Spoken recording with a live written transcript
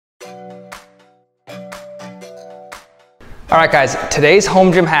All right guys, today's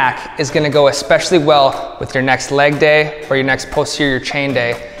home gym hack is gonna go especially well with your next leg day or your next posterior chain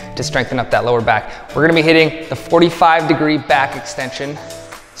day to strengthen up that lower back. We're gonna be hitting the 45-degree back extension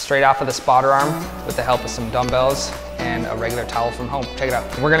straight off of the spotter arm with the help of some dumbbells and a regular towel from home. Check it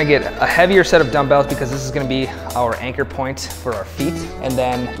out. We're gonna get a heavier set of dumbbells because this is gonna be our anchor point for our feet. And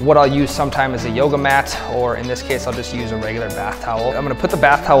then what I'll use sometime is a yoga mat, or in this case, I'll just use a regular bath towel. I'm gonna put the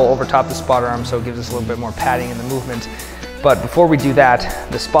bath towel over top the spotter arm so it gives us a little bit more padding in the movement. But before we do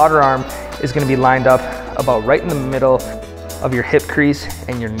that, the spotter arm is gonna be lined up about right in the middle of your hip crease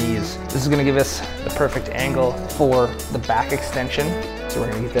and your knees. This is gonna give us the perfect angle for the back extension. So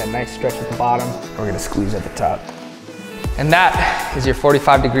we're gonna get that nice stretch at the bottom. We're gonna squeeze at the top. And that is your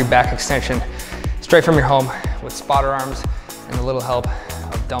 45-degree back extension, straight from your home with spotter arms and a little help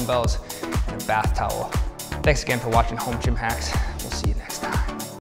of dumbbells and a bath towel. Thanks again for watching Home Gym Hacks.